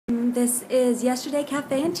This is Yesterday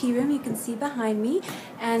Cafe and Tea Room. You can see behind me,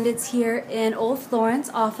 and it's here in Old Florence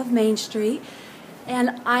off of Main Street.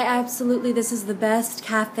 And this is the best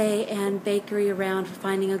cafe and bakery around for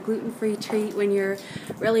finding a gluten-free treat when you're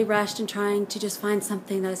really rushed and trying to just find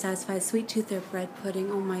something that satisfies sweet tooth. Their bread pudding,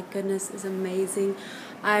 oh my goodness, is amazing.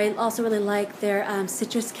 I also really like their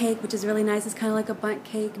citrus cake, which is really nice. It's kind of like a bundt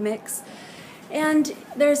cake mix. And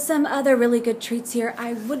there's some other really good treats here.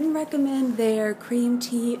 I wouldn't recommend their cream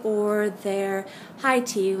tea or their high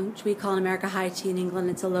tea, which we call in America high tea. In England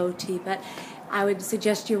it's a low tea, but I would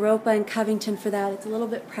suggest Europa and Covington for that. It's a little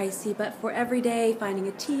bit pricey, but for every day, finding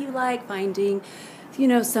a tea you like, finding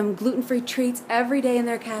some gluten-free treats every day in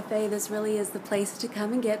their cafe, this really is the place to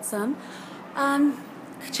come and get some.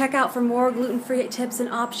 Check out for more gluten-free tips and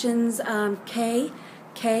options, KNORR,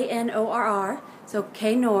 so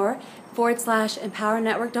KNOR,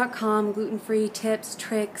 /empowernetwork.com, gluten-free tips,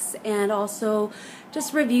 tricks, and also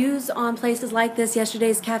just reviews on places like this,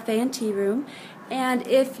 Yesterday's Cafe and Tea Room. And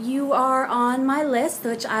if you are on my list,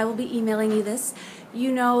 which I will be emailing you this,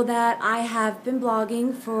 you know that I have been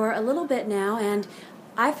blogging for a little bit now, and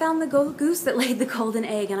I found the goose that laid the golden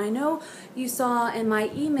egg. And I know you saw in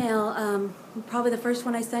my email, probably the first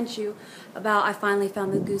one I sent you, about I finally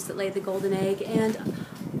found the goose that laid the golden egg. And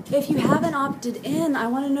if you haven't opted in, I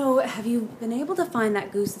want to know, have you been able to find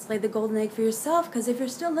that goose that's laid the golden egg for yourself? Because if you're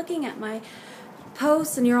still looking at my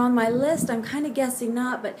posts and you're on my list, I'm kind of guessing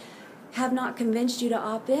not, but have not convinced you to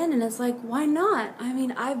opt in. And it's like, why not? I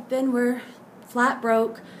mean, we're flat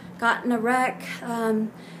broke, got in a wreck,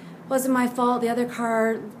 wasn't my fault. The other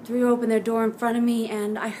car threw open their door in front of me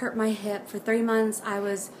and I hurt my hip. For 3 months I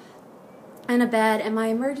was in a bed, and my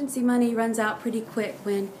emergency money runs out pretty quick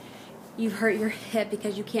when you've hurt your hip,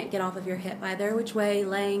 because you can't get off of your hip either which way,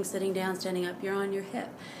 laying, sitting down, standing up, you're on your hip.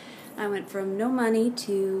 I went from no money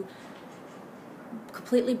to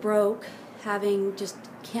completely broke, having just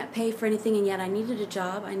can't pay for anything, and yet I needed a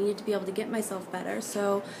job. I needed to be able to get myself better.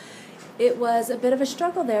 So it was a bit of a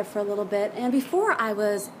struggle there for a little bit. And before, I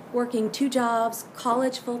was working 2 jobs,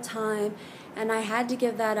 college full-time, and I had to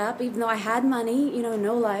give that up, even though I had money,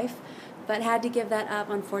 no life, but had to give that up,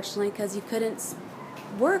 unfortunately, because you couldn't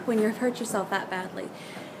work when you hurt yourself that badly.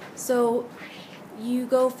 So you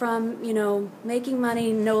go from, making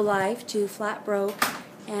money, no life, to flat broke,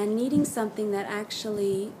 and needing something that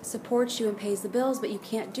actually supports you and pays the bills, but you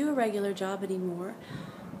can't do a regular job anymore.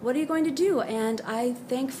 What are you going to do? And I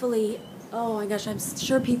thankfully, oh my gosh, I'm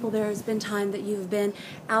sure there's been time that you've been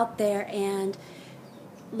out there, and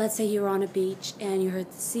let's say you were on a beach and you heard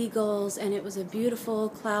the seagulls, and it was a beautiful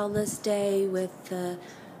cloudless day with the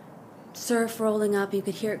surf rolling up. You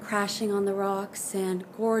could hear it crashing on the rocks, and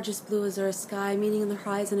gorgeous blue azure sky meeting in the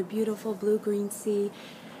horizon, a beautiful blue-green sea.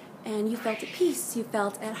 And you felt at peace, you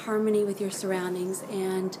felt at harmony with your surroundings,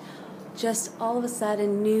 and just all of a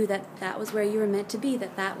sudden knew that that was where you were meant to be,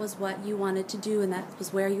 that that was what you wanted to do, and that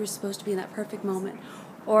was where you were supposed to be in that perfect moment.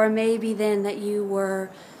 Or maybe then that you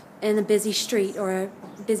were in a busy street or a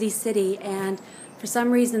busy city, and for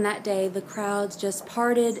some reason that day the crowds just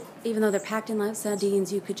parted. Even though they're packed in like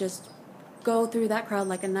sardines, you could just go through that crowd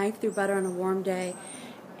like a knife through butter on a warm day,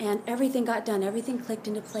 and everything got done, everything clicked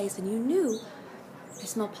into place, and you knew. I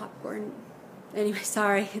smell popcorn. Anyway,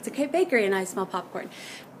 sorry, it's a bakery and I smell popcorn.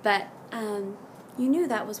 But you knew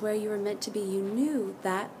that was where you were meant to be. You knew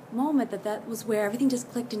that moment, that was where everything just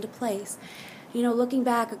clicked into place. Looking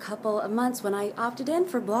back a couple of months when I opted in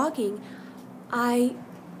for blogging, I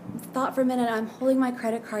thought for a minute, I'm holding my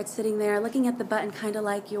credit card sitting there, looking at the button kind of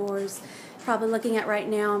like yours, probably looking at right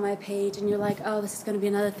now on my page, and you're like, oh, this is going to be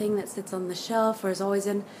another thing that sits on the shelf or is always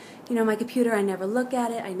in my computer. I never look at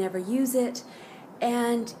it. I never use it.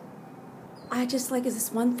 And I just is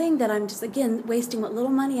this one thing that I'm just, again, wasting what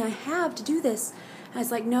little money I have to do this? And I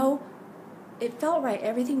was like, no, it felt right.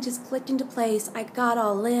 Everything just clicked into place. I got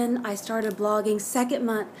all in. I started blogging. Second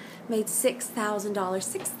month, made $6,000.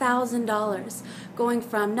 $6,000. Going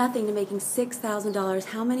from nothing to making $6,000.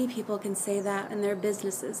 How many people can say that in their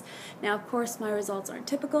businesses? Now, of course, my results aren't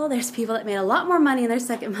typical. There's people that made a lot more money in their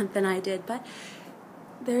second month than I did, but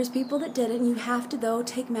there's people that did it, and you have to, though,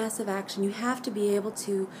 take massive action. You have to be able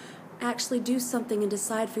to actually do something and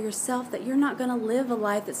decide for yourself that you're not going to live a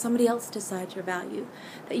life that somebody else decides your value,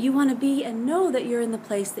 that you want to be, and know that you're in the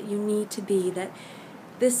place that you need to be, that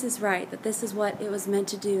this is right, that this is what it was meant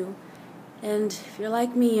to do. And if you're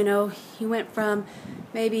like me, you went from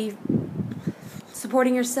maybe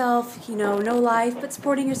supporting yourself, no life, but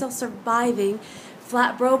supporting yourself, surviving,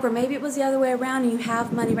 flat broke, or maybe it was the other way around and you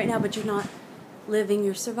have money right now, but you're not living,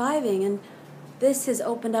 you're surviving. And this has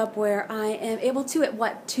opened up where I am able to,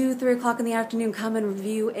 at 2, 3 o'clock in the afternoon, come and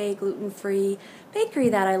review a gluten-free bakery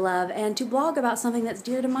that I love, and to blog about something that's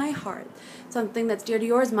dear to my heart. Something that's dear to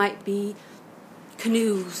yours might be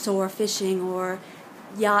canoes or fishing or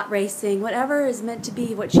yacht racing. Whatever is meant to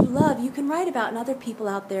be what you love, you can write about, and other people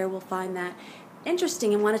out there will find that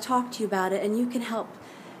interesting and want to talk to you about it, and you can help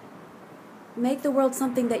make the world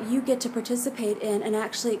something that you get to participate in and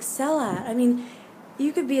actually excel at. I mean,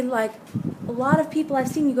 you could be like a lot of people I've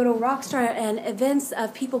seen. You go to Rockstar and events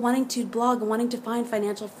of people wanting to blog and wanting to find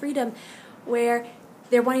financial freedom, where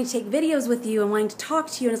they're wanting to take videos with you and wanting to talk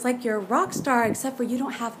to you, and it's like you're a rock star, except for you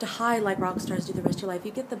don't have to hide like rock stars do the rest of your life.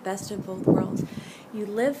 You get the best of both worlds. You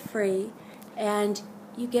live free, and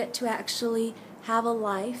you get to actually have a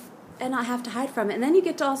life and not have to hide from it. And then you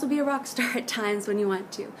get to also be a rock star at times when you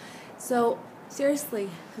want to. So seriously,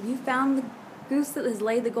 have you found the goose that has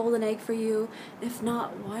laid the golden egg for you? If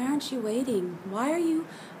not, why aren't you waiting? Why are you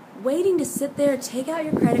waiting to sit there, take out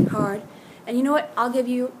your credit card, and you know what? I'll give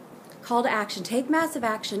you a call to action. Take massive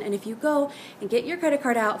action, and if you go and get your credit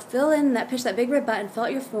card out, fill in that, push that big red button, fill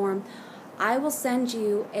out your form, I will send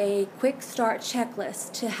you a quick start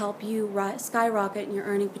checklist to help you skyrocket in your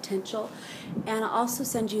earning potential. And I'll also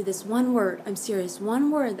send you this one word, I'm serious, one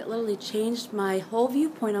word that literally changed my whole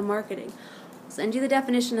viewpoint on marketing. I'll send you the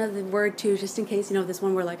definition of the word too, just in case, this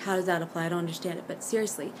one word, like how does that apply? I don't understand it. But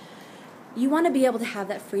seriously, you want to be able to have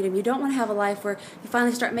that freedom. You don't want to have a life where you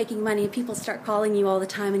finally start making money and people start calling you all the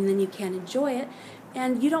time and then you can't enjoy it.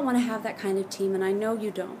 And you don't want to have that kind of team, and I know you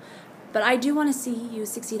don't. But I do want to see you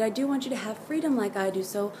succeed. I do want you to have freedom like I do.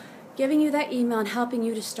 So giving you that email and helping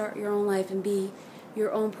you to start your own life and be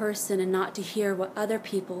your own person and not to hear what other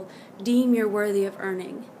people deem you're worthy of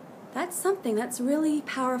earning. That's something that's really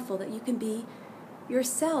powerful, that you can be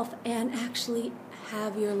yourself and actually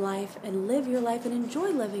have your life and live your life and enjoy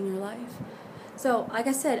living your life. So like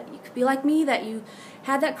I said, you could be like me, that you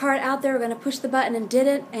had that card out there, were going to push the button and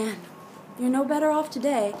didn't, and you're no better off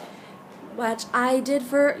today. Which I did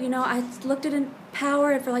for, I looked at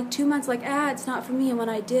Empower for like 2 months, like, it's not for me. And when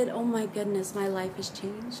I did, oh my goodness, my life has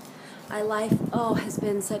changed. My life, has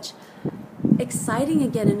been such exciting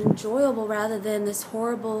again and enjoyable, rather than this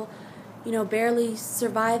horrible, barely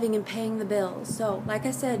surviving and paying the bills. So, like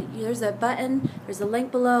I said, there's a button, there's a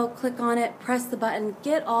link below, click on it, press the button,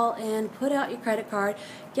 get all in, put out your credit card,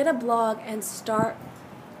 get a blog, and start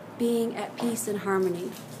being at peace and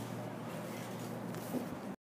harmony.